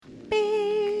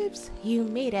You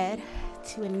made it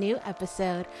to a new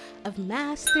episode of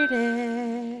Mastered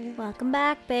It. Welcome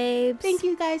back, babes. Thank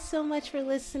you guys so much for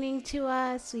listening to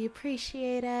us. We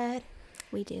appreciate it.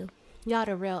 We do. Y'all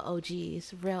the real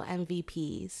OGs, real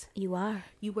MVPs. You are.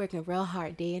 You working real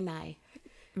hard day and night.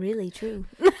 Really true.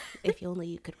 If only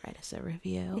you could write us a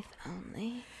review. If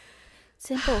only.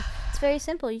 Simple. It's very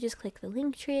simple. You just click the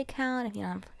Linktree account. If you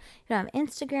don't have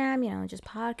Instagram, just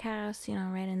podcasts,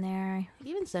 right in there.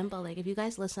 Even simple, like if you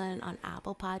guys listen on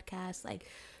Apple Podcasts, like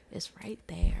it's right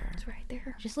there. It's right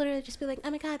there. Just literally just be like,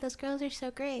 oh my god, those girls are so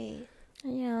great.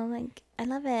 I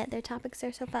love it. Their topics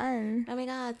are so fun. Oh my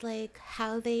god, like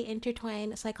how they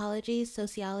intertwine psychology,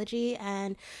 sociology,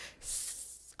 and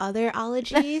other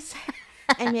ologies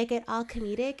and make it all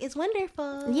comedic is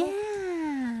wonderful.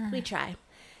 Yeah. We try.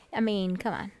 I mean,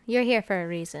 come on. You're here for a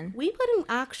reason. We put in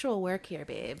actual work here,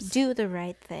 babes. Do the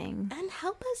right thing. And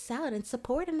help us out and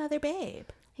support another babe.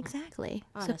 Exactly.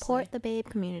 Honestly. Support the babe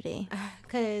community.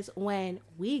 Because when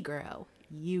we grow,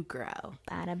 you grow.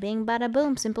 Bada bing, bada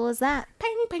boom. Simple as that.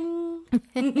 Ping,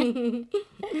 ping.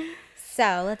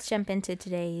 So let's jump into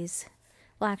today's.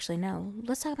 Well, actually, no.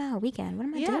 Let's talk about our weekend. What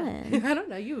am I doing? I don't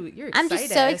know. You're excited. I'm just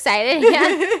so excited.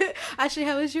 Yeah. Actually,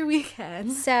 how was your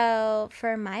weekend? So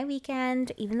for my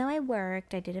weekend, even though I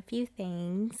worked, I did a few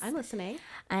things. I'm listening.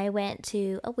 I went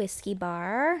to a whiskey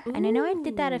bar. And I know I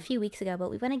did that a few weeks ago,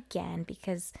 but we went again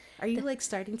because... Are you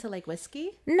starting to like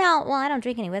whiskey? No, well, I don't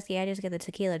drink any whiskey. I just get the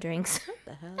tequila drinks. What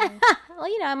the hell? Well,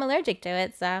 I'm allergic to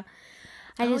it, so...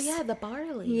 The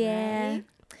barley, yeah. right?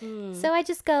 So I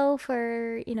just go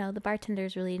for, the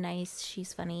bartender's really nice.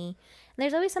 She's funny. And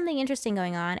there's always something interesting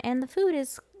going on. And the food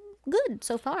is good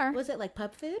so far. Was it like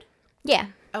pub food? Yeah.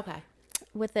 Okay.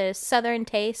 With a southern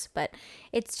taste, but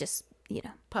it's just,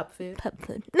 Pub food. pub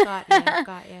food. Got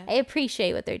ya. I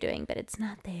appreciate what they're doing, but it's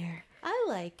not there. I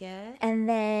like it. And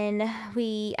then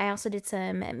I also did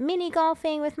some mini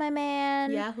golfing with my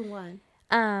man. Yeah, who won?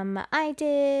 I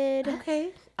did. Okay.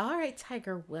 All right,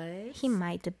 Tiger Woods. He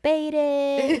might debate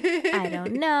it. I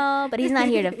don't know, but he's not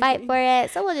here to fight for it.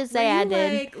 So we'll just say I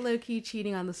did. Like low-key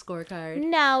cheating on the scorecard.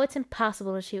 No, it's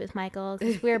impossible to cheat with Michael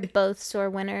because we're both sore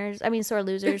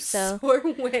losers. So, Sore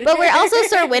winners. but we're also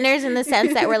sore winners in the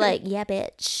sense that we're like, yeah,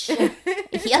 bitch,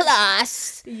 you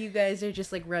lost. You guys are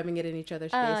just like rubbing it in each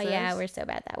other's faces. Oh yeah, we're so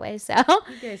bad that way. So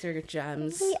You guys are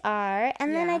gems. we are.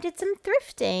 And then Yeah. I did some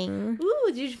thrifting. Ooh,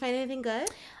 did you find anything good?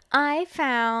 I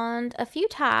found a few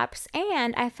tops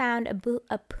and I found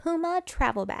a Puma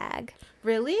travel bag.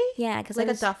 Really? Yeah, because Like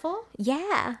a duffel?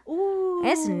 Yeah. Ooh. And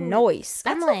it's nice.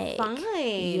 That's I'm like, fine.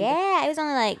 yeah, it was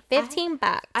only like $15.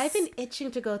 I've been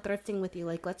itching to go thrifting with you.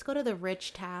 Like, let's go to the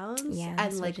rich towns Yeah, and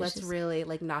that's like what let's just- really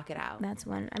like knock it out. That's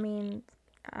one. I mean,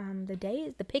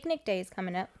 the picnic day is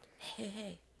coming up.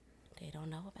 Hey, they don't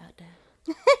know about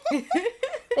that.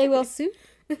 They will soon.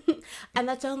 And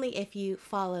that's only if you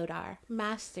followed our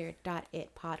master.it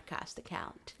podcast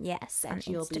account. Yes, on And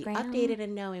you'll Instagram. be updated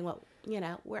and knowing what,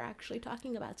 we're actually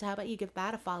talking about. So how about you give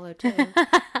that a follow too?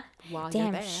 While you're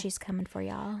Damn, there. she's coming for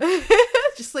y'all.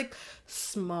 Just like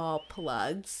small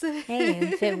plugs. Hey,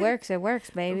 if it works,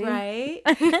 baby. Right?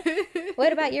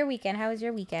 What about your weekend? How was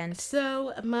your weekend?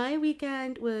 So my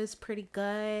weekend was pretty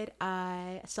good.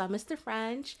 I saw Mr.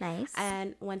 French. Nice.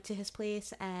 And went to his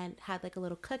place and had like a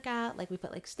little cookout. Like we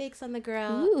put like steaks on the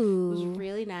grill. Ooh. It was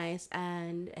really nice.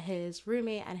 And his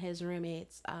roommate and his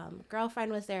roommate's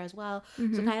girlfriend was there as well.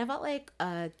 So kind of felt like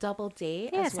a double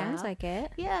date Yeah, as well. sounds like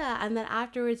it. Yeah, and then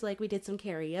afterwards, like we did some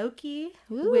karaoke,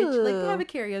 which like they Ooh. have a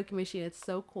karaoke machine. It's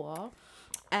so cool.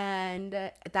 And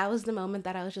that was the moment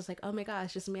that I was just like, oh my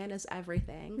gosh, this man is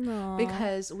everything. Aw.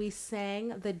 Because we sang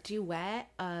the duet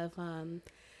of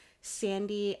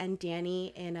Sandy and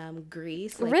Danny in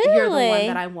Grease. Like, You're the one Really?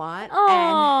 that I want.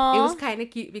 Aw. And it was kind of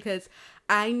cute because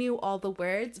I knew all the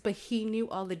words, but he knew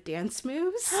all the dance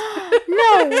moves.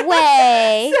 No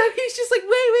way. So he's just like,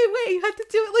 wait, you have to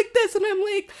do it like this. And I'm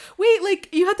like, wait, like,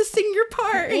 you have to sing your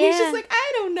part. And he's Yeah. just like,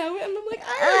 I don't know it. And I'm like,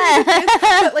 I don't know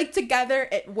this. But like, together,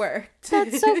 it worked.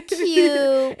 That's so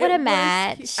cute. What It a was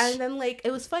match. cute. And then, like,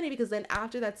 it was funny because then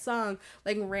after that song,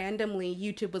 like, randomly,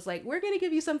 YouTube was like, we're going to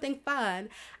give you something fun.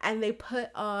 And they put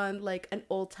on, like, an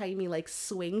old-timey, like,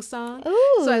 swing song.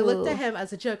 So I looked at Ooh. him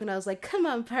as a joke and I was like, come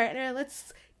on, partner, let's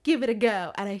give it a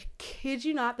go. And I kid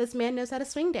you not, this man knows how to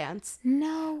swing dance.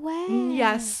 No way.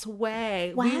 Yes,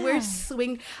 way. We Wow. were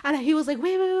swing, and he was like,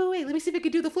 wait, let me see if I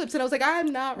could do the flips. And I was like,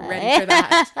 I'm not ready for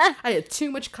that. I had too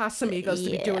much Casamigos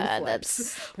to be doing Yeah,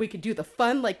 flips. We could do the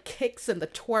fun, like, kicks and the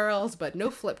twirls, but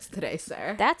no flips today,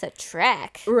 sir. That's a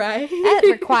track. Right? That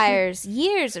requires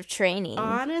years of training.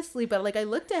 Honestly, but, like, I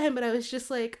looked at him, but I was just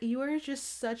like, you are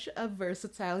just such a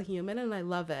versatile human, and I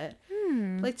love it.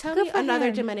 Like, tell good me for another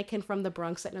him. Dominican from the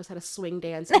Bronx that knows how to swing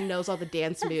dance and knows all the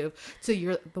dance move. So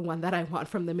you're the one that I want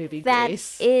from the movie That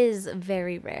Grace. is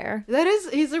very rare.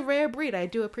 He's a rare breed. I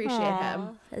do appreciate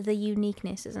him. The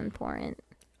uniqueness is important.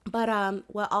 But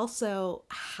what also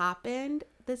happened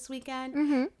this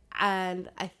weekend, and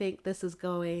I think this is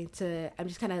going to, I'm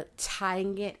just kind of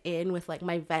tying it in with like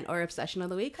my vent or obsession of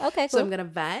the week. Okay, So cool. I'm gonna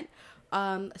vent.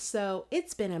 So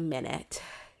it's been a minute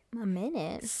A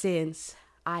minute. since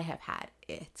I have had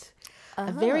it.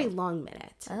 A very long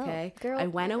minute. Okay. girl. I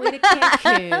went away to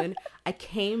Cancun. I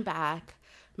came back.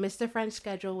 Mr. French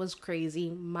schedule was crazy.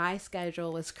 My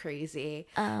schedule was crazy.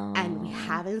 And we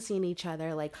haven't seen each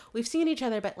other. Like, we've seen each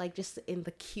other, but like just in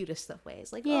the cutest of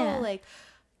ways. Like, Yeah. oh, like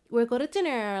we'll go to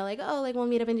dinner. Like, oh, like we'll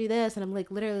meet up and do this. And I'm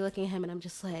like literally looking at him and I'm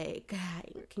just like, I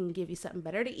can give you something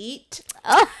better to eat.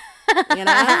 You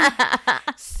know?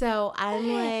 So I'm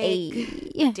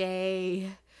like day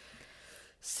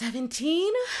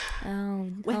 17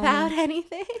 without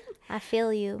anything. I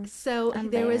feel you. So I'm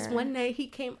there was there. one night he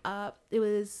came up. It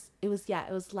was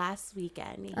last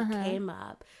weekend. He came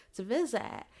up to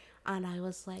visit, and I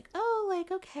was like, oh,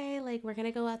 like okay, like we're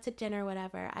gonna go out to dinner,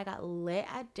 whatever. I got lit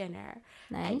at dinner,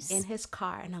 Nice. and in his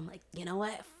car, and I'm like, you know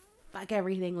what? Fuck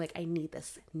everything. Like I need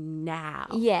this now.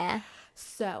 Yeah.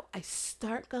 So I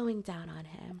start going down on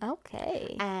him,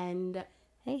 Okay. and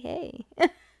Hey.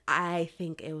 I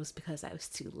think it was because I was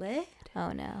too lit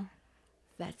Oh no.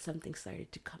 that something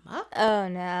started to come up, Oh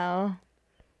no.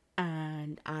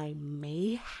 and I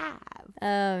may have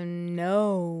Oh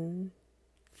no.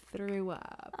 threw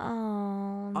up Oh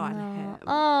on no. him.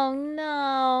 Oh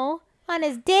no. On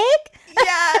his dick?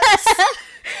 Yes.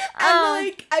 And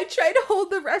like I try to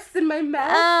hold the rest in my mouth.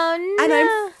 Oh no. And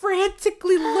I'm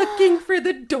frantically looking for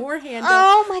the door handle.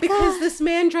 Oh my because God. this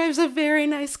man drives a very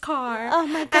nice car. Oh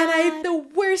my And God. the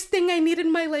worst thing I need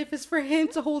in my life is for him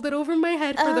to hold it over my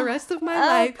head for the rest of my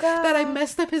life. God. That I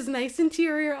messed up his nice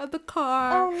interior of the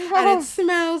car. Oh, no. And it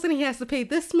smells and he has to pay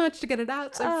this much to get it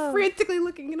out. So Oh. I'm frantically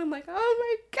looking and I'm like, oh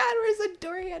my God, where's the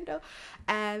door handle?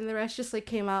 And the rest just like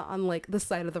came out on like the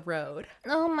side of the road.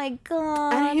 Oh my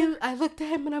God. And I looked at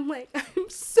him and I'm like, I'm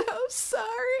so sorry.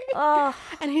 Oh.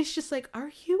 And he's just like,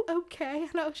 are you okay?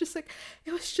 And I was just like,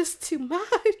 it was just too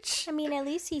much. I mean, at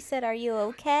least he said, "Are you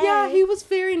okay?" Yeah, he was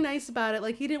very nice about it.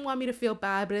 Like, he didn't want me to feel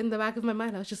bad, but in the back of my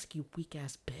mind, I was just like, you weak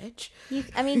ass bitch.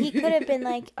 I mean, he could have been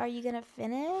like, "Are you gonna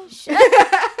finish?"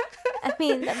 I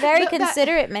mean, a very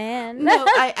considerate man. No,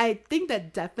 I think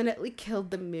that definitely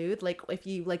killed the mood. Like, if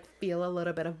you, like, feel a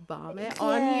little bit of vomit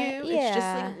on you, it's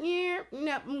just like, yeah,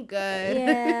 no, I'm good.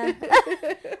 Yeah.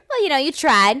 Well, you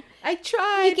tried. I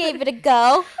tried. You gave it a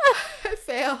go. I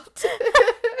failed.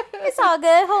 It's all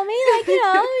good, homie. Like, you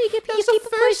That keep was a it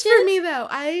first pushing. for me, though.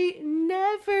 I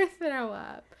never throw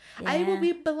up. I will Yeah.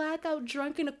 be blackout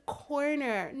drunk in a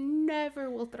corner. Never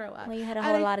will throw up. Well, you had a And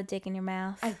whole I- lot of dick in your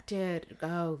mouth. I did.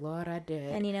 Oh, Lord, I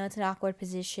did. And it's an awkward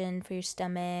position for your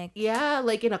stomach. Yeah,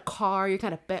 like in a car, you're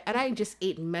kind of and I just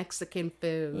ate Mexican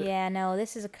food. Yeah, no,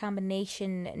 this is a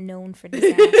combination known for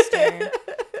disaster.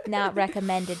 Not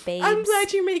recommended, babes. I'm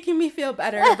glad you're making me feel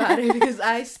better about it because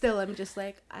I still am just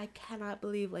like, I cannot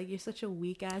believe like you're such a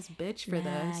weak ass bitch for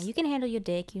Nah, this. you can handle your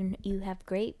dick. You have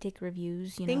great dick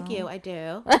reviews. Thank know. you. I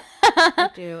do. I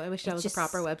do. I wish that was just- a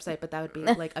proper website, but that would be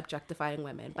like objectifying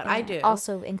women. But I Yeah, do.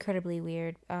 Also incredibly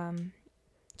weird.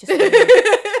 Just weird.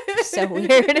 So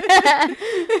weird.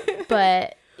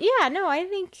 But yeah, no, I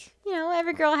think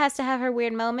every girl has to have her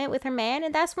weird moment with her man,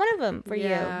 and that's one of them for you.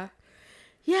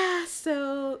 Yeah.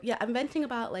 So yeah, I'm venting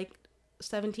about like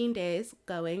 17 days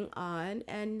going on,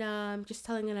 and just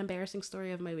telling an embarrassing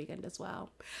story of my weekend as well.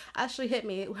 Ashley, hit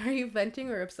me. Were you venting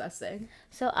or obsessing?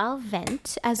 So I'll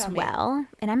vent as Tell me. well,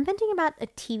 and I'm venting about a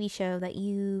TV show that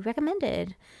you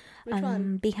recommended. Which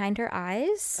one? Behind Her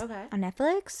Eyes. Okay. On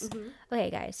Netflix.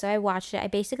 Okay, guys. So I watched it. I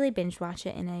basically binge watched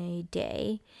it in a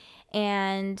day,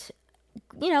 and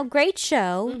great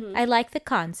show. I like the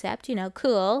concept.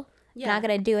 Cool. Yeah. Not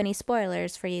gonna do any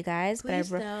spoilers for you guys, Please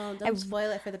but don't spoil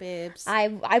it for the babes. I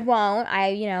won't.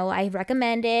 I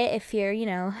recommend it if you're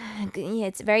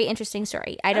it's a very interesting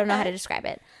story. I don't know how to describe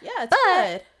it. Yeah, it's But-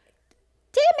 good.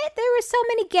 Damn it, there were so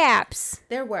many gaps.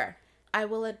 There were. I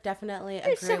will definitely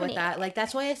There's agree so with many- that. Like,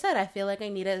 that's why I said I feel like I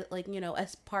need a, like,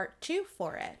 as part 2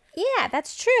 for it. Yeah,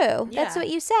 that's true. That's Yeah. what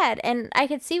you said. And I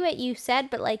could see what you said,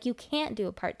 but like you can't do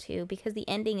a part 2 because the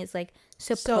ending is like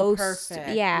supposed So perfect.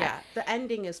 Yeah. The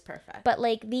ending is perfect. But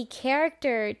like the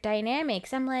character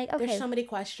dynamics, I'm like, okay, There's so many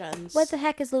questions. what the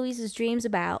heck is Louise's dreams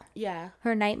about? Yeah,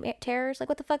 Her nightmare terrors? Like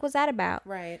what the fuck was that about?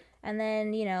 right. And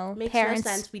then, you know, Makes parents.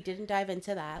 no sense. We didn't dive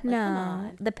into that. Like, come No,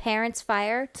 on. the parents'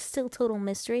 fire, still total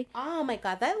mystery. Oh my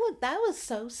god, that was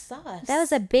so sus. That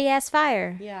was a big ass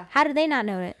fire. Yeah. How did they not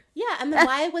know it? Yeah, and then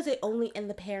why was it only in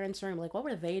the parents' room? Like, what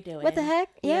were they doing? What the heck?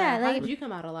 Yeah, how like, did you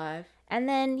come out alive? and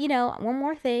then, you know, one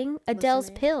more thing, Adele's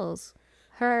me. pills.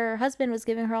 Her husband was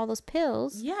giving her all those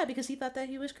pills. Yeah, because he thought that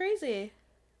he was crazy.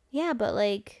 Yeah, but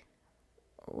like,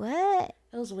 what?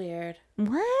 It was weird.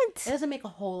 What? It doesn't make a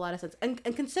whole lot of sense. And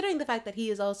considering the fact that he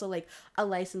is also, like, a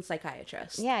licensed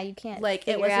psychiatrist. Yeah, you can't Like,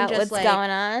 it figure wasn't out just, what's like, going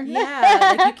on.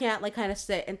 Yeah, like, you can't, like, kind of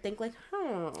sit and think, like,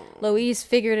 Louise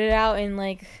figured it out in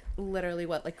like, literally,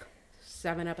 what, like,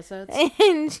 7 episodes?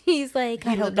 and she's like,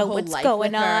 I You don't lived a know whole what's life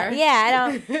going with on. her. Yeah, I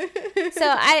don't. So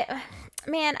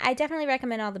I definitely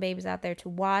recommend all the babies out there to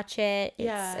watch it.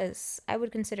 Yeah. I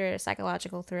would consider it a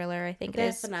psychological thriller. I think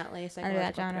Definitely a it is under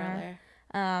that psychological genre. thriller.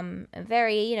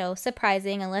 Very, you know,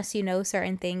 surprising unless you know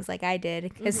certain things like I did.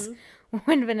 Because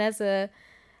when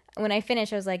I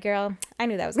finished, I was like, girl, I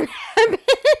knew that was going to happen.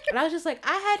 And I was just like,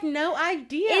 I had no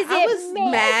idea. Is I it was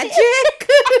magic?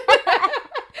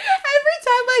 Every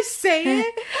time I say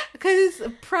it, because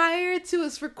prior to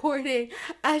us recording,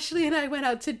 Ashley and I went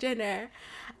out to dinner.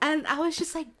 And I was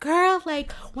just like, girl,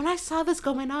 like, when I saw this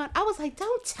going on, I was like,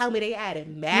 don't tell me they added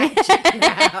magic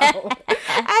now.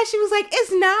 And she was like,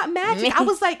 it's not magic. I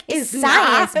was like, it's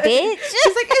science, not. bitch.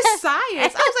 She's like, it's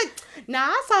science. I was like, nah,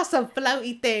 I saw some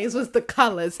floaty things with the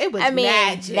colors. It was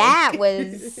magic. That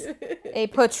was a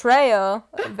portrayal,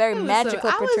 a very magical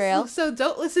portrayal. So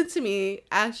don't listen to me.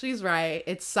 Ashley's right.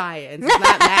 It's science, it's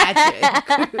not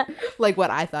magic. Like what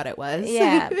I thought it was.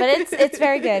 Yeah, but it's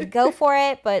very good. Go for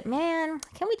it. But man,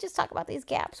 can we just talk about these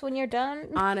gaps when you're done?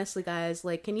 Honestly, guys,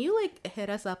 like, can you like hit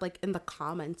us up like in the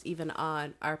comments, even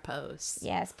on our posts?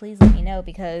 Yes, please let me know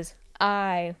because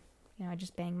I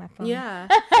just banged my phone. Yeah.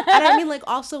 And I mean, like,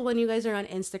 also when you guys are on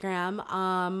Instagram,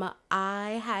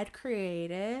 I had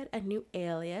created a new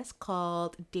alias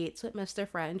called Dates with Mr.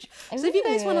 French. So if you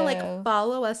guys want to like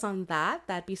follow us on that,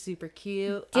 that'd be super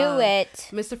cute. Do it.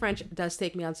 Mr. French does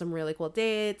take me on some really cool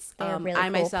dates. They're really I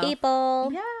cool myself,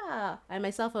 people. yeah, I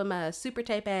myself am a super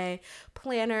type A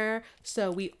planner.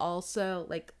 So we also,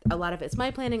 like, a lot of it's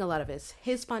my planning, a lot of it's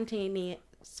his spontaneity.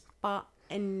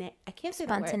 And I can't say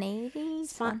Spontaneity.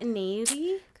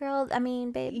 Spontaneity. Girl, I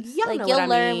mean, babe, Y'all like know you'll what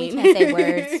I learn. mean. We can't say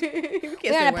words.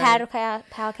 We're on a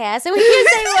podcast and we can't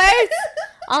say words.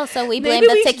 Also, we blame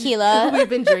the tequila. We've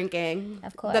been drinking.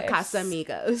 Of course. The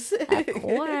Casamigos. Of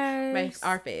course.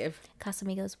 Our fave.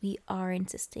 Casamigos, we are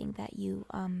insisting that you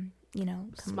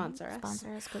Sponsor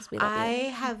us because we love I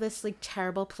you. have this like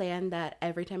terrible plan that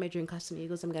every time I drink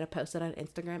Casamigos, I'm gonna post it on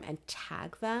Instagram and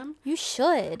tag them. You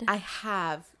should.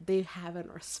 They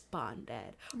haven't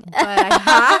responded, but I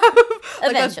have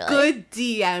like Eventually. a good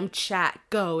DM chat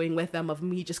going with them of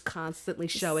me just constantly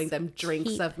showing them drinks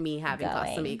keep of me having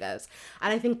going. Casamigos.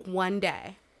 And I think one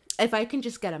day, if I can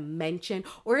just get a mention,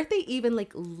 or if they even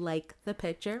like the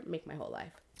picture, make my whole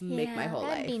life. Make my whole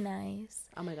that'd life. be nice.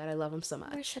 Oh my god, I love them so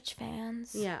We're much. such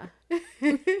fans. Yeah.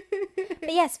 But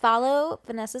yes, follow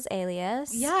Vanessa's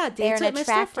alias. Yeah, they're Dates an with Mr.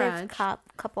 attractive French.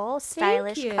 couple,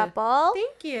 stylish you. couple,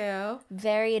 Thank you.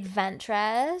 very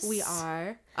adventurous. We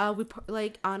are.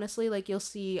 Like, honestly, like, you'll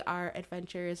see our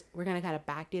adventures. We're gonna kind of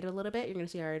backdate a little bit. You're gonna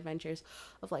see our adventures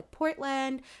of like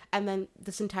Portland, and then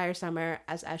this entire summer,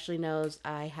 as Ashley knows,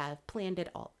 I have planned it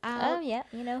all out. Oh yeah,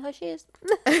 you know who she is.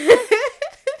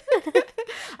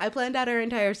 I planned out our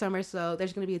entire summer, so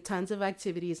there's going to be tons of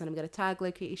activities, and I'm going to tag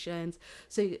locations.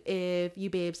 So if you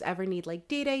babes ever need like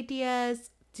date ideas,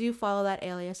 do follow that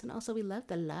alias. And also, we love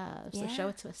the love, so show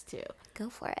it to us too. Go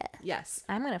for it. Yes.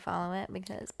 I'm gonna follow it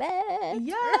because babe.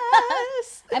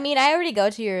 Yes. I mean, I already go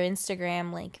to your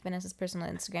Instagram, like Vanessa's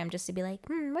personal Instagram, just to be like,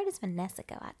 where does Vanessa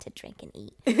go out to drink and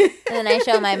eat? And then I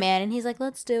show my man, and he's like,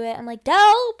 let's do it. I'm like,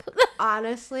 dope.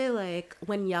 Honestly, like,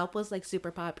 when Yelp was like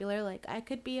super popular, like, I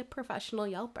could be a professional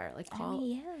Yelper. Like, I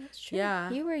mean, yeah, that's true. Yeah.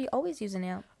 You were always using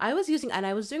Yelp. I was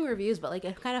doing reviews, but like,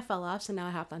 it kind of fell off, so now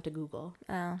I hopped onto Google.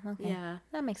 Oh, okay. Yeah.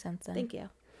 That makes sense then. Thank you.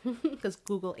 Because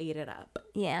Google ate it up.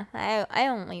 Yeah, I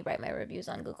only write my reviews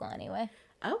on Google anyway.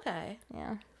 Okay.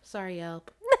 Yeah. Sorry,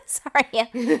 Yelp. Sorry, yeah.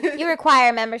 You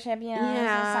require membership, you know.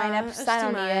 Yeah, So sign up. it's I too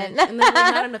don't much. need it. And then like,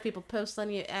 not enough people post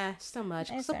on you. So much.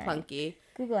 It's So alright. clunky.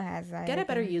 Google has that. Get a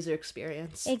better user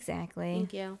experience. Exactly.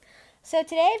 Thank you. So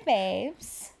today,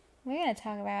 babes, we're going to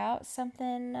talk about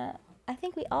something I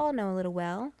think we all know a little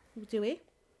well. Do we?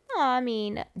 Oh, I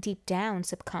mean, deep down,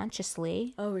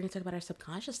 subconsciously. Oh, we're going to talk about our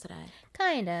subconscious today.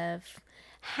 Kind of.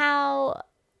 How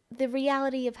the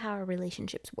reality of how our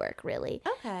relationships work, really.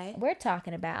 Okay. We're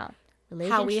talking about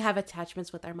How we have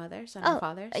attachments with our mothers and our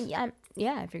fathers. Yeah,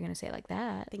 if you're gonna say it like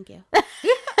that. Thank you.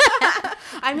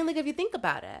 I mean, like, if you think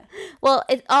about it. Well,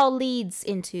 it all leads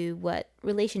into what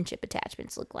relationship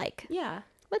attachments look like. Yeah.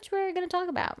 Which we're gonna talk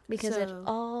about because it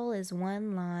all is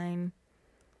one line.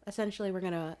 Essentially, we're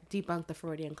gonna debunk the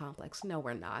Freudian complex. No,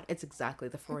 we're not. It's exactly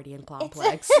the Freudian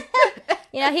complex.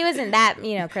 He wasn't that,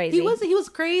 crazy. He was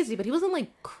crazy, but he wasn't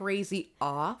like crazy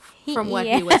off from what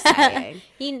he was saying.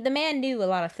 The man knew a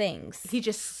lot of things. He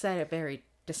just said it very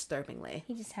disturbingly.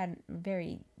 He just had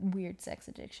very weird sex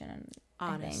addiction,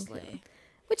 honestly. I think.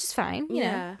 Which is fine. You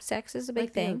know, sex is a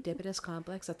big thing. The Oedipus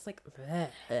complex, that's like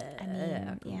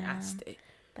nasty.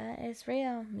 But it's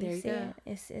real. There you go.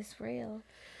 It's real.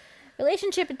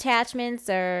 Relationship attachments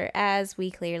are, as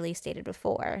we clearly stated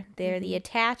before, they're the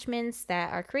attachments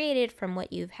that are created from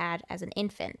what you've had as an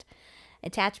infant.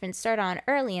 Attachments start on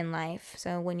early in life.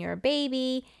 So when you're a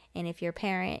baby, and if your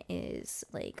parent is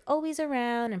like always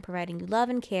around and providing you love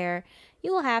and care,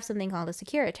 you will have something called a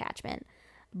secure attachment.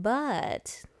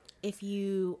 But if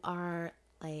you are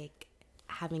like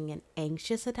having an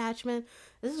anxious attachment,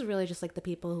 this is really just like the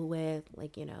people who with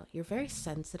like, you're very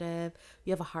sensitive,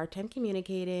 you have a hard time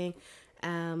communicating,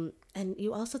 and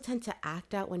you also tend to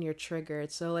act out when you're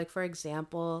triggered. So like, for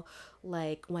example,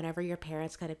 like whenever your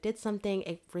parents kind of did something,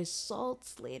 it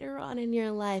results later on in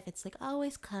your life, it's like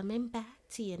always coming back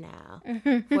to you now.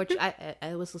 Which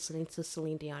I was listening to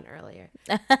Celine Dion earlier.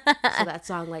 So that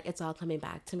song, like, it's all coming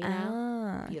back to me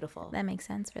now. Beautiful. That makes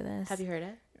sense for this. Have you heard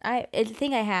it? I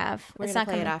think I have. We're going to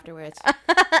play it afterwards.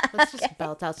 Let's just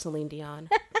belt out Celine Dion.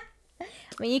 I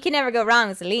mean, you can never go wrong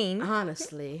with Celine.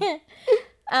 Honestly.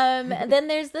 Then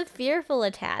there's the fearful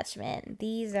attachment.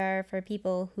 These are for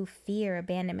people who fear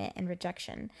abandonment and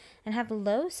rejection and have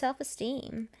low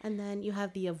self-esteem. And then you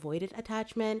have the avoided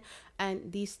attachment,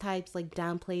 and these types like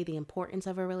downplay the importance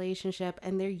of a relationship,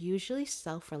 and they're usually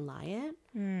self-reliant.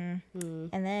 And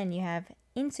then you have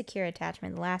insecure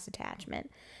attachment, the last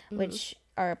attachment, which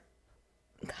are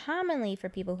commonly for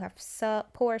people who have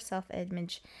poor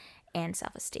self-image and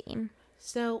self-esteem.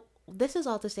 So this is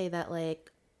all to say that,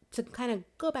 like, to kind of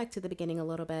go back to the beginning a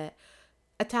little bit,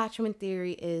 attachment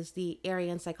theory is the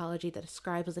area in psychology that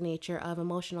describes the nature of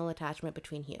emotional attachment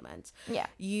between humans. Yeah.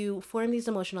 You form these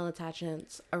emotional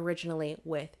attachments originally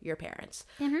with your parents.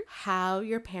 How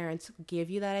your parents give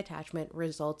you that attachment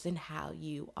results in how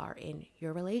you are in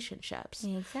your relationships.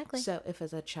 Exactly. So if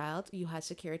as a child you had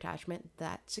secure attachment,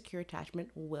 that secure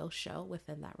attachment will show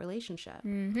within that relationship.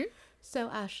 So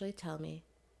Ashley, tell me,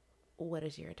 what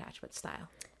is your attachment style?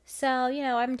 So,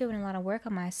 I'm doing a lot of work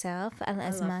on myself,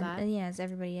 as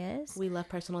everybody is. We love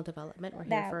personal development. We're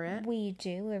here for it. We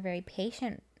do. We're very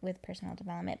patient with personal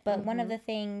development. But one of the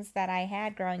things that I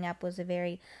had growing up was a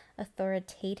very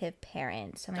authoritative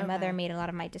parent. So my mother made a lot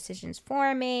of my decisions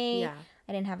for me. Yeah.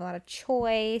 I didn't have a lot of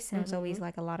choice. And it was always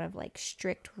like a lot of like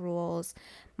strict rules,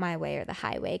 my way or the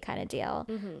highway kind of deal.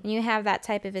 When you have that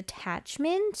type of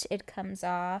attachment, it comes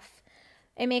off.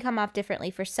 It may come off differently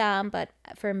for some, but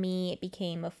for me, it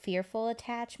became a fearful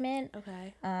attachment.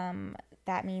 Okay.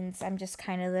 That means I'm just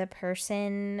kind of the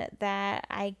person that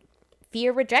I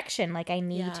fear rejection. Like, I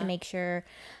need to make sure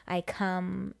I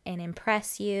come and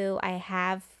impress you.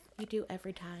 You do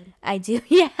every time. I do.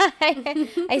 Yeah.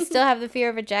 I still have the fear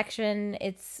of rejection.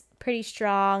 It's pretty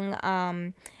strong.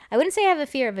 I wouldn't say I have a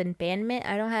fear of abandonment.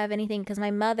 I don't have anything because my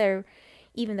mother,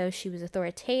 even though she was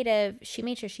authoritative, she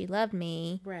made sure she loved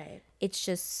me. Right. It's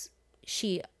just,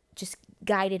 she just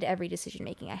guided every decision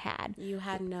making I had. You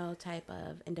had no type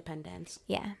of independence.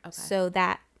 Yeah. Okay. So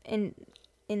that, and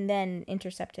then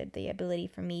intercepted the ability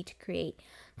for me to create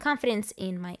confidence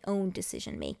in my own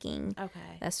decision making.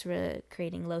 Okay. That's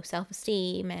creating low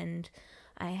self-esteem, and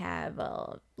I have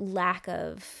a lack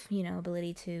of,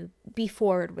 ability to be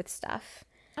forward with stuff.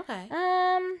 Okay.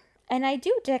 And I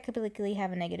do typically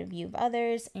have a negative view of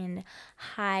others and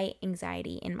high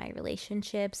anxiety in my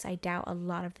relationships. I doubt a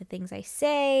lot of the things I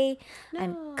say. No.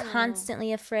 I'm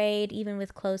constantly afraid, even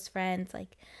with close friends.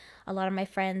 Like, a lot of my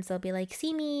friends, they'll be like,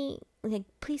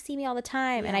 please see me all the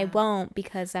time. Yeah. And I won't,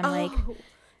 because I'm like,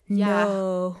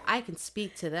 no. I can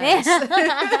speak to this.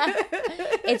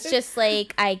 It's just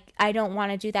like, I don't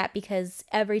want to do that, because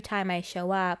every time I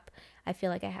show up, I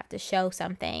feel like I have to show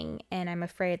something, and I'm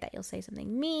afraid that you'll say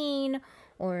something mean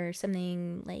or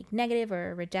something like negative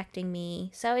or rejecting me.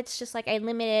 So it's just like I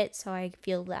limit it so I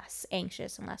feel less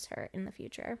anxious and less hurt in the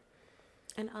future.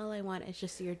 And all I want is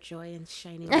just your joy and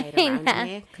shining light around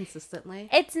me consistently.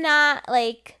 It's not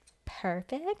like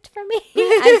perfect for me.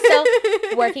 I'm still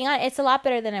working on it. It's a lot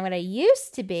better than what I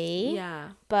used to be. Yeah.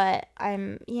 But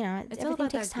I'm, It's all everything about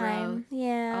takes that growth. time.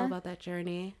 Yeah. All about that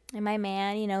journey. And my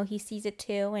man, he sees it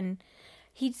too. And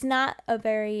he's not a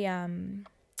very,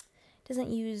 doesn't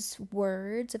use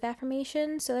words of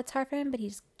affirmation. So that's hard for him, but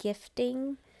he's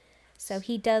gifting. So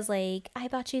he does like, I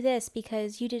bought you this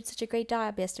because you did such a great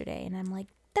job yesterday. And I'm like,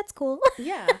 that's cool.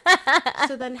 Yeah.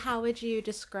 So then how would you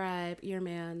describe your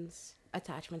man's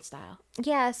attachment style?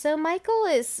 Yeah, so Michael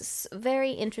is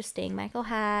very interesting. Michael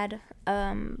had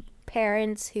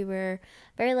parents who were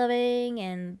very loving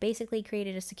and basically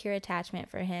created a secure attachment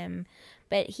for him.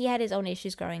 But he had his own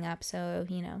issues growing up. So,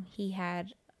 he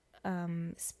had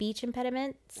speech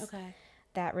impediments. Okay.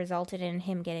 That resulted in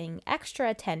him getting extra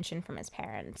attention from his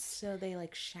parents. So they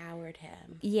like showered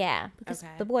him. Yeah, because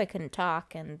the boy couldn't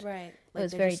talk and right. It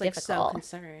was very difficult. So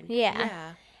concerned.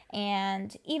 Yeah.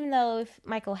 And even though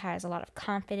Michael has a lot of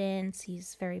confidence,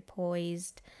 he's very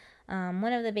poised.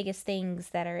 One of the biggest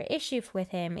things that are an issue with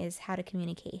him is how to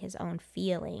communicate his own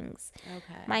feelings.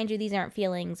 Okay. Mind you, these aren't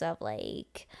feelings of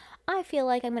like, I feel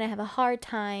like I'm going to have a hard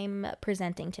time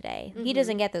presenting today. He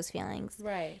doesn't get those feelings.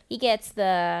 Right. He gets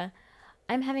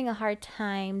I'm having a hard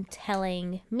time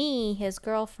telling me, his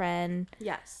girlfriend,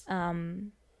 yes,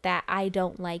 that I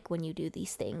don't like when you do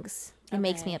these things. It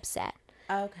makes me upset.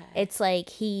 Okay. It's like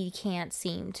he can't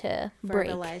seem to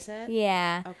verbalize it?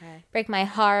 Yeah. Okay. Break my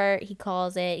heart, he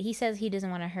calls it. He says he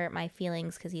doesn't want to hurt my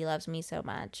feelings because he loves me so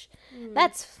much.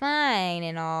 That's fine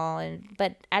and all.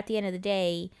 But at the end of the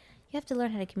day, you have to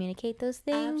learn how to communicate those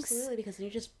things. Absolutely, because you're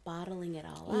just bottling it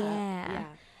all up. Yeah.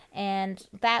 And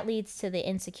that leads to the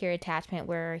insecure attachment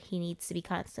where he needs to be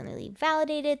constantly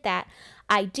validated that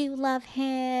I do love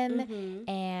him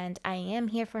and I am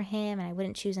here for him and I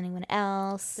wouldn't choose anyone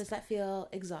else. Does that feel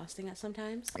exhausting at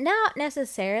sometimes? Not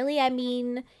necessarily. I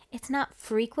mean, it's not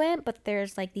frequent, but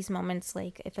there's like these moments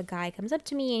like if a guy comes up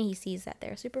to me and he sees that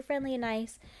they're super friendly and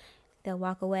nice, they'll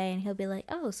walk away and he'll be like,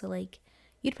 oh, so like,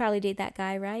 you'd probably date that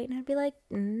guy, right? And I'd be like,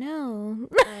 no.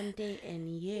 I'm dating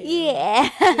you. Yeah.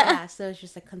 Yeah, so it's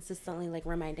just like consistently like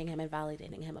reminding him and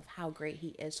validating him of how great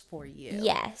he is for you.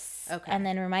 Yes. Okay. And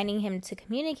then reminding him to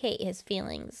communicate his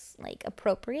feelings like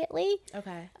appropriately.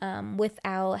 Okay.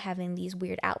 Without having these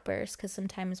weird outbursts, because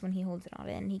sometimes when he holds it all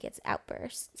in, he gets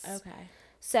outbursts. Okay.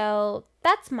 So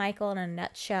that's Michael in a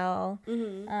nutshell.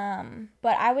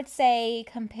 But I would say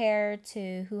compared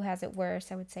to who has it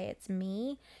worse, I would say it's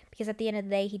me. Because at the end of the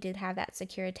day, he did have that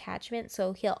secure attachment.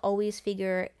 So he'll always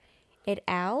figure it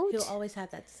out. He'll always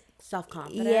have that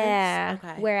self-confidence. Yeah.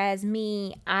 Okay. Whereas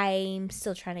me, I'm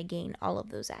still trying to gain all of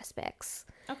those aspects.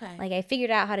 Okay. Like I figured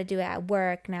out how to do it at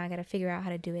work. Now I got to figure out how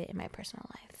to do it in my personal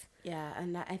life. Yeah.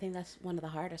 And I think that's one of the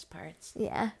hardest parts.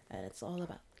 Yeah. And it's all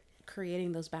about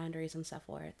creating those boundaries and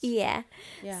self-worth. Yeah.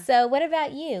 Yeah. So what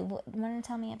about you? Want to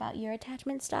tell me about your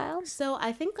attachment style? So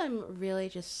I think I'm really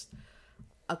just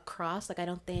across. Like I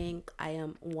don't think I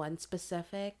am one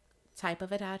specific type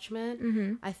of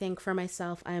attachment. I think for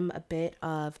myself, I'm a bit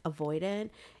of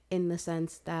avoidant in the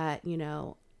sense that,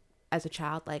 as a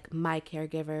child, like my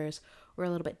caregivers were a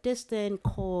little bit distant,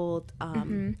 cold,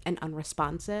 and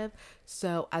unresponsive.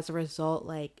 So as a result,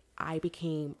 like I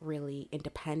became really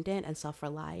independent and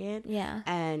self-reliant. Yeah.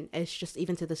 And it's just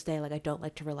even to this day, like I don't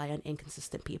like to rely on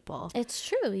inconsistent people. It's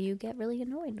true. You get really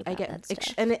annoyed about that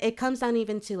stuff. And it comes down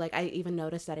even to like, I even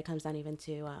noticed that it comes down even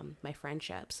to my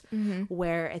friendships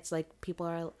where it's like people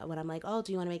are, when I'm like, oh,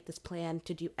 do you want to make this plan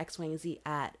to do X, Y, and Z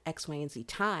at X, Y, and Z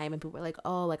time? And people are like,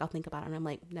 oh, like I'll think about it. And I'm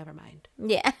like, never mind.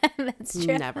 Yeah, that's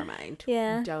true. Never mind.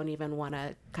 Yeah. Don't even want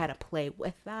to kind of play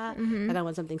with that. Like I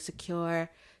want something secure,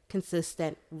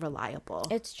 consistent, reliable.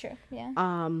 It's true. Yeah.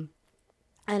 And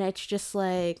it's just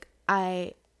like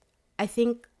I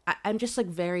think I'm just like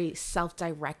very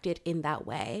self-directed in that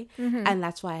way, and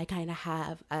that's why I kind of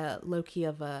have a low-key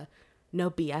of a no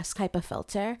BS type of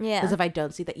filter. Yeah. Because if I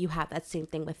don't see that you have that same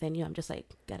thing within you, I'm just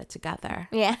like, get it together.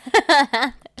 Yeah.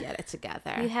 Get it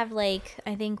together. You have like,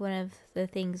 I think one of the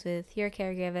things with your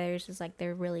caregivers is like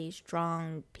they're really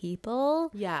strong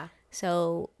people. Yeah.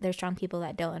 So they're strong people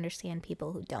that don't understand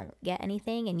people who don't get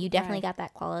anything. And you definitely got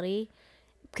that quality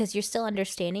because you're still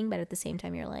understanding, but at the same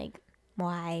time, you're like,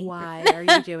 why? Why are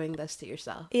you doing this to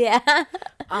yourself? Yeah.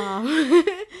 And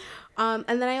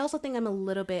then I also think I'm a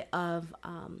little bit of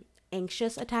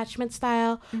anxious attachment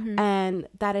style, and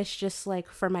that is just like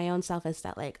for my own self is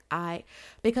that like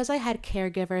because I had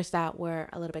caregivers that were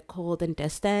a little bit cold and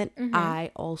distant,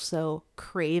 I also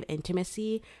crave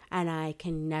intimacy and I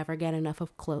can never get enough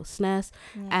of closeness.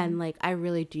 And like I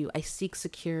really do, I seek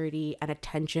security and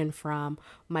attention from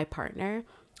my partner.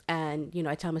 And, you know,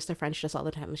 I tell Mr. French just all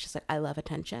the time. It's just like, I love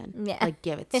attention. Yeah. Like,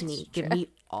 give it to me. Give me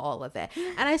all of it.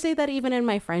 And I say that even in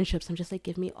my friendships. I'm just like,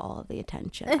 give me all of the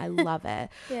attention. I love it.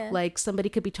 Yeah. Like, somebody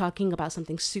could be talking about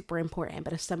something super important,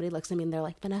 but if somebody looks at me and they're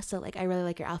like, Vanessa, like, I really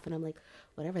like your outfit. I'm like,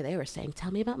 whatever they were saying,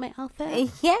 tell me about my outfit.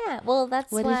 Yeah. Well,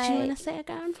 that's What why did you want to say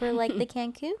again? for like the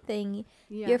Cancun thing,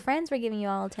 Yeah. your friends were giving you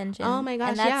all attention. Oh my gosh,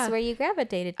 and that's yeah. where you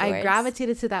gravitated towards. I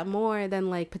gravitated to that more than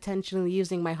like potentially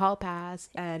using my hall pass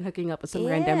and hooking up with some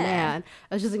random Yeah. man.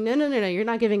 I was just like, no, you're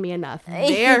not giving me enough.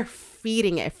 They're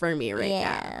feeding it for me right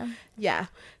now. Yeah. Yeah.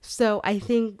 So I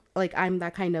think like I'm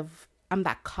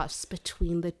that cusp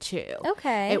between the two.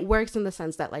 Okay. It works in the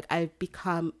sense that like I've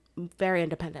become very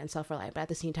independent and self-reliant, but at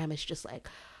the same time it's just like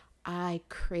I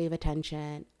crave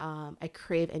attention. I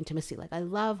crave intimacy. Like I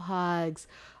love hugs.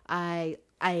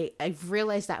 I've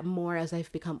realized that more as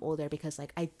I've become older because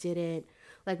like I didn't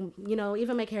like, you know,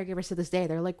 even my caregivers to this day,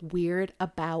 they're like weird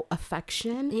about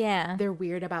affection. Yeah. They're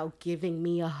weird about giving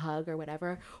me a hug or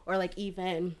whatever. Or like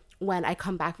even when I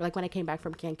come back, like when I came back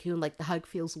from Cancun, like the hug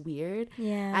feels weird.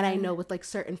 Yeah. And I know with like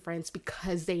certain friends,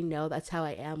 because they know that's how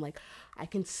I am, like I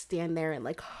can stand there and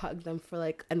like hug them for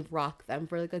like and rock them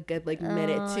for like a good like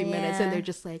minute, 2 minutes. yeah. And they're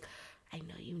just like, I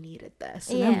know you needed this.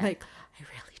 And Yeah. I'm like, I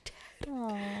really did.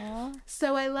 Aww.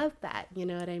 So I love that. You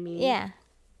know what I mean? Yeah.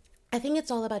 I think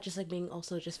it's all about just like being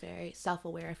also just very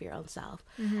self-aware of your own self.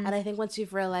 Mm-hmm. And I think once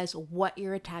you've realized what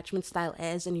your attachment style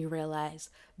is and you realize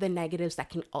the negatives that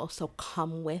can also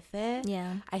come with it,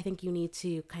 Yeah. I think you need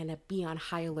to kind of be on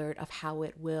high alert of how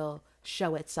it will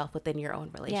show itself within your own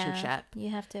relationship. Yeah. You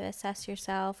have to assess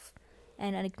yourself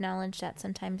and acknowledge that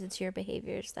sometimes it's your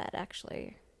behaviors that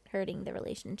actually are hurting the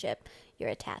relationship, your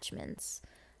attachments.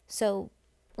 So,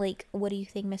 like, what do you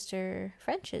think Mr.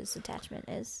 French's attachment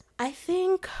is? I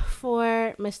think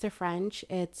for Mr. French,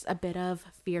 it's a bit of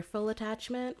fearful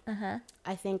attachment. Uh-huh.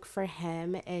 I think for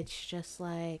him, it's just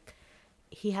like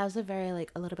he has a very like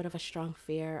a little bit of a strong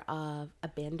fear of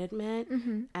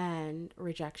abandonment and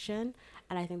rejection,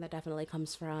 and I think that definitely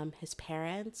comes from his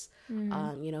parents.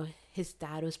 You know, his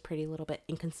dad was pretty little bit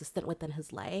inconsistent within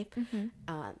his life,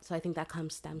 so I think that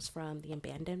stems from the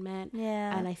abandonment.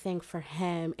 Yeah. And I think for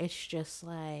him, it's just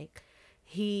like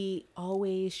he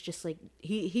always just like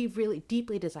he really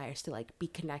deeply desires to like be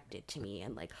connected to me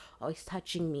and like always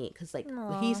touching me because like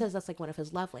he says that's like one of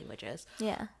his love languages.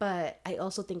 Yeah. But I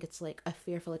also think it's like a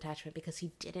fearful attachment because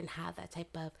he didn't have that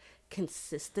type of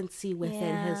consistency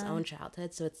within his Yeah. own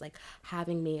childhood. So it's like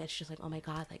having me, it's just like, oh my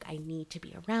God, like I need to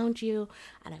be around you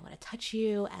and I want to touch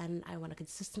you and I want to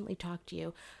consistently talk to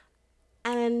you.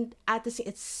 And at the same,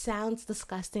 it sounds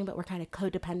disgusting, but we're kind of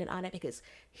codependent on it because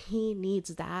he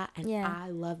needs that, and Yeah. I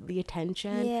love the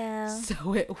attention. Yeah.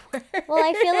 So it works. Well,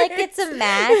 I feel like it's a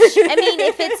match. I mean,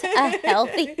 if it's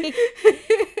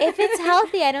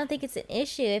healthy, I don't think it's an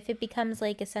issue. If it becomes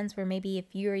like a sense where maybe if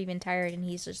you're even tired and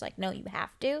he's just like, no, you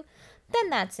have to, then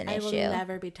that's an I issue. will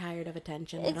never be tired of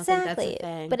attention. I don't Exactly. think that's a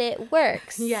thing. But it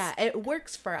works. Yeah, it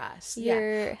works for us. Yeah.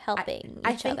 You're helping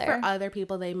I each think other. for other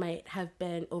people, they might have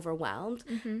been overwhelmed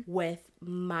with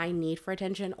my need for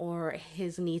attention or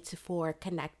his need for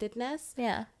connectedness.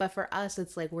 Yeah. But for us,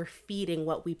 it's like we're feeding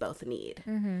what we both need.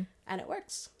 And it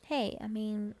works. Hey, I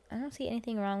mean, I don't see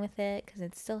anything wrong with it because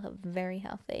it's still very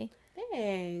healthy.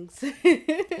 Thanks.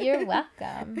 You're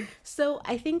welcome. So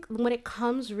I think when it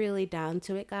comes really down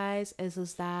to it, guys,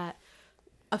 is that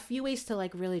a few ways to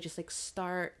like really just like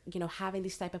start, you know, having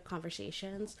these type of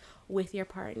conversations with your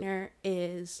partner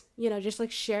is, you know, just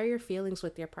like share your feelings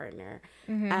with your partner.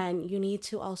 And you need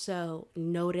to also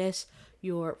notice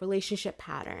your relationship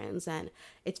patterns, and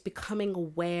it's becoming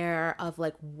aware of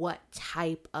like what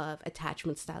type of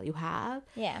attachment style you have.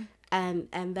 Yeah. And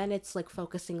then it's like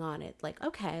focusing on it like,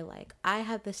 okay, like I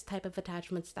have this type of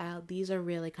attachment style, these are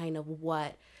really kind of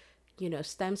what, you know,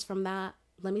 stems from that.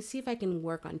 Let me see if I can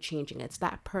work on changing it. It's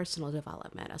that personal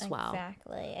development as well.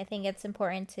 Exactly. I think it's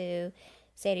important to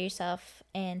say to yourself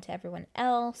and to everyone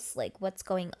else like what's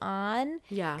going on.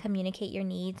 Yeah. Communicate your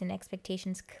needs and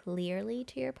expectations clearly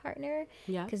to your partner.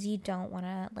 Yeah. Because you don't want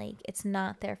to like, it's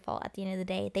not their fault at the end of the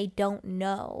day. They don't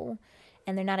know,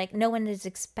 and they're not, no one is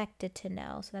expected to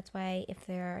know. So that's why if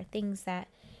there are things that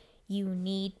you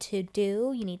need to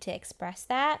do, you need to express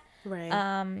that. Right.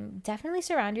 Definitely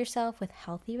surround yourself with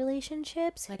healthy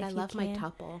relationships. Like if I you love my can.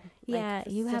 tuple. Yeah,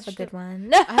 Like, you have a such good one.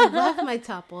 I love my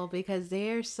tuple because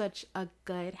they're such a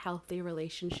good, healthy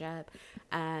relationship.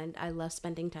 And I love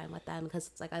spending time with them because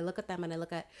it's like I look at them and I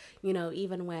look at, you know,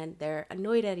 even when they're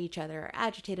annoyed at each other or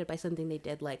agitated by something they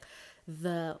did, like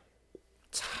the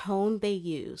tone they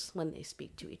use when they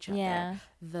speak to each other, Yeah.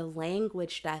 the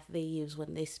language that they use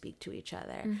when they speak to each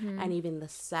other, and even the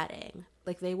setting.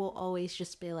 Like, they will always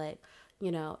just be like,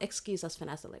 you know, excuse us,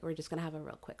 Vanessa, like, we're just gonna have a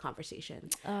real quick conversation.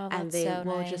 Oh, And that's they so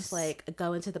will nice. just like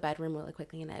go into the bedroom really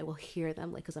quickly, and I will hear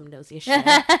them, like, because I'm nosy as shit.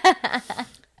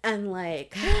 And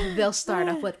like they'll start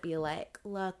off with be like,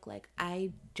 look, like, I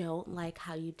don't like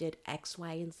how you did X,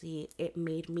 Y, and Z. It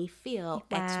made me feel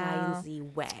X, Y, Wow. and Z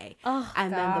way. Oh,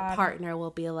 And then the God. partner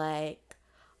will be like,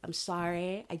 I'm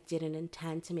sorry, I didn't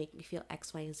intend to make you feel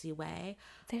X, Y, and Z way.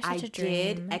 They're I such a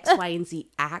did dream. X, Y, and Z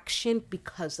action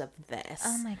because of this.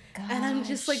 Oh my god. And I'm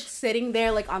just like sitting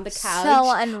there like on the couch.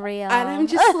 so unreal. And I'm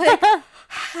just like,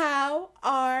 how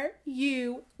are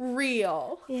you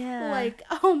real? Yeah. Like,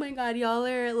 oh my God, y'all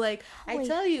are like, I Holy-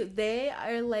 tell you, they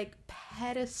are like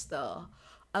pedestal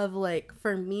of like,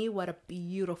 for me, what a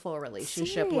beautiful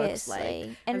relationship looks like.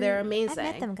 Seriously. And they're amazing.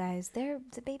 I've met them guys. They're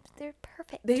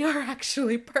perfect. They are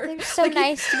actually perfect. They're so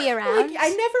nice to be around. Like, I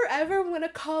never ever want to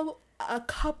call a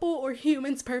couple or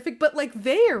humans perfect, but like,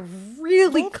 they are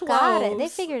really They've close. got it. They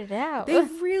figured it out. They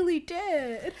really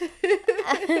did.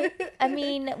 I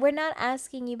mean, we're not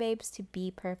asking you babes to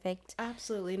be perfect.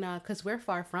 Absolutely not, because we're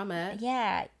far from it.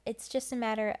 Yeah, it's just a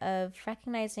matter of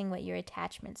recognizing what your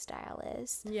attachment style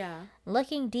is, Yeah.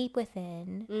 looking deep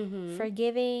within, Mm-hmm.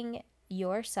 forgiving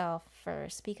yourself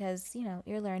first because, you know,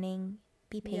 you're learning.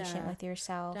 Be patient Yeah. with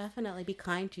yourself. Definitely be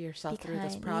kind to yourself Be through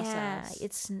this kind. process. Yeah,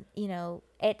 it's, you know,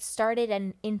 it started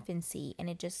in infancy and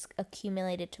it just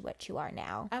accumulated to what you are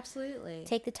now. Absolutely.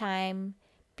 Take the time,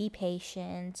 be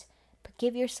patient, but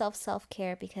give yourself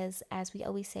self-care because, as we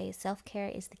always say, self-care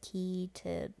is the key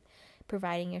to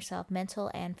providing yourself mental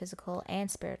and physical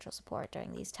and spiritual support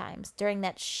during these times, during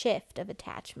that shift of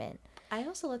attachment. I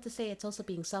also love to say it's also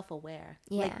being self-aware.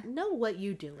 Yeah. Like, know what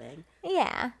you're doing.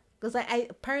 Yeah. Because I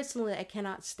personally, I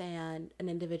cannot stand an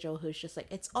individual who's just like,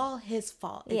 it's all his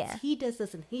fault. It's, Yeah. He does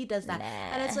this and he does that.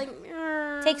 And it's like,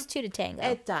 Takes two to tango.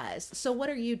 It does. So what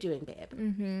are you doing,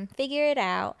 babe? Figure it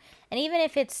out. And even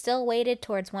if it's still weighted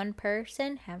towards one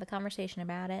person, have a conversation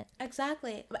about it.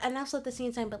 Exactly. And also at the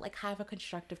same time, but like, have a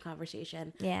constructive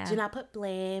conversation. Yeah. Do not put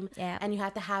blame. Yeah. And you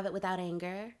have to have it without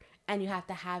anger. And you have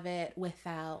to have it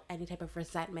without any type of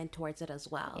resentment towards it as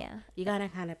well. Yeah. You gotta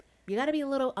you gotta be a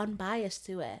little unbiased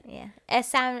to it. Yeah.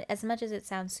 As much as it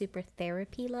sounds super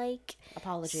therapy like.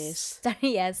 Apologies.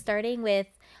 Starting with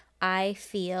I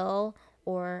feel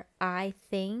or I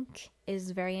think is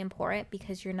very important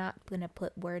because you're not going to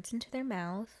put words into their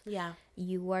mouth. Yeah.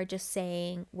 You are just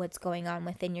saying what's going on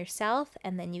within yourself,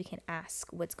 and then you can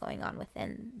ask what's going on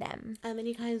within them. And then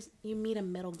you meet a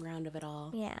middle ground of it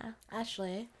all. Yeah.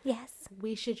 Ashley, Yes.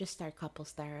 we should just start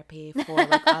couples therapy for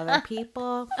like other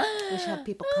people. We should have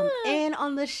people come in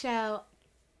on the show,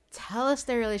 tell us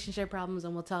their relationship problems,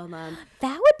 and we'll tell them.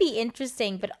 That would be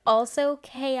interesting, but also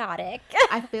chaotic.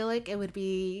 I feel like it would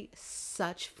be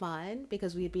such fun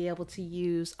because we'd be able to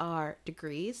use our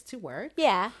degrees to work.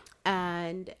 Yeah.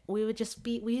 And we'd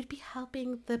be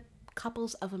helping the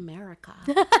couples of America.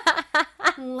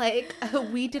 Like,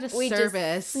 we did a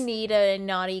service. Just need a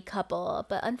naughty couple.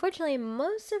 But unfortunately,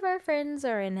 most of our friends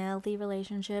are in healthy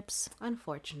relationships.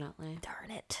 Unfortunately. Darn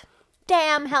it.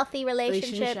 Damn healthy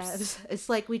relationships. It's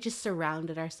like we just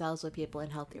surrounded ourselves with people in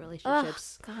healthy Oh,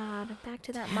 relationships. God. Back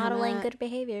to that Damn modeling it. good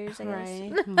behaviors, I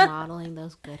guess. Right? Modeling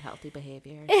those good, healthy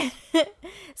behaviors.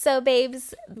 So,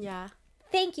 babes, Yeah.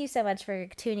 thank you so much for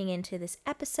tuning into this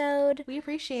episode. We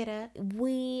appreciate it.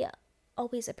 We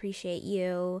always appreciate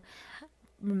you.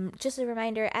 Just a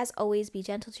reminder, as always, be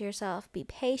gentle to yourself, be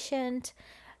patient.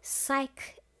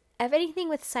 Anything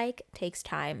with psych takes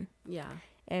time. Yeah.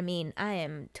 I mean, I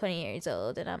am 20 years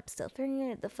old and I'm still figuring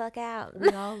it the fuck out. We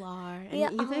all are. And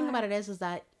We the thing are. about it is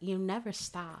that you never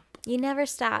stop. You never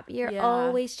stop. You're Yeah.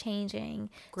 always changing.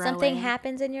 Something Growing.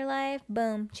 happens in your life,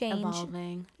 boom, change.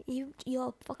 Evolving. You're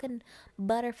a fucking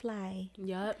butterfly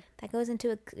Yup. that goes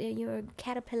into you're a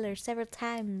caterpillar several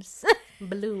times.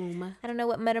 Bloom. I don't know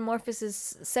what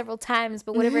metamorphosis several times,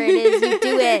 but whatever it is, you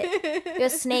do it. You're a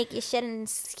snake. You're shedding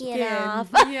skin Again, off.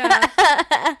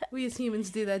 Yeah. We as humans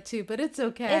do that too, but it's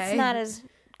okay. It's not as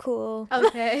cool.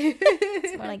 Okay.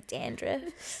 It's more like dandruff.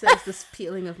 Says this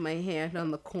peeling of my hand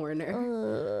on the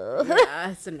corner. Ugh.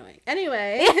 Yeah, it's annoying.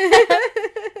 Anyway.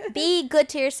 Be good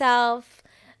to yourself.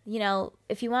 You know,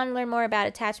 if you want to learn more about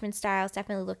attachment styles,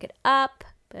 definitely look it up.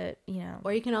 But, you know.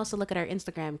 Or you can also look at our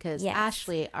Instagram because Yes.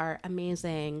 Ashley, our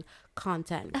amazing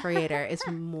content creator, is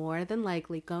more than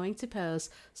likely going to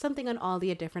post something on all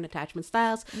the different attachment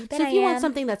styles. So bet if I you want am.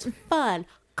 something that's fun,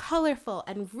 colorful,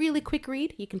 and really quick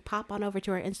read, you can pop on over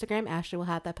to our Instagram. Ashley will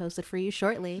have that posted for you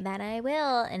shortly. That I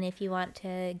will. And if you want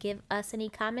to give us any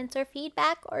comments or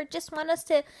feedback, or just want us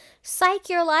to psych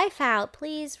your life out,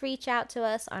 please reach out to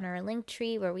us on our link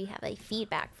tree where we have a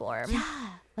feedback form. Yeah.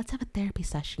 Let's have a therapy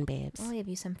session, babes. We'll give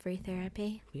you some free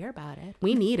therapy. We're about it.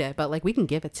 We need it, but like we can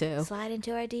give it too. Slide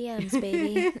into our DMs,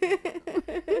 baby.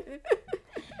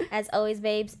 As always,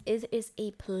 babes, it is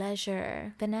a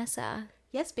pleasure. Vanessa.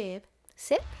 Yes, babe.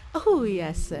 Sip? Oh,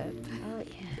 yes, sip. Oh,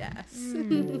 yeah. Yes.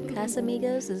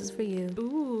 Casamigos, this is for you.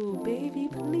 Ooh, baby,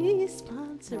 please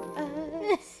sponsor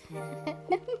us.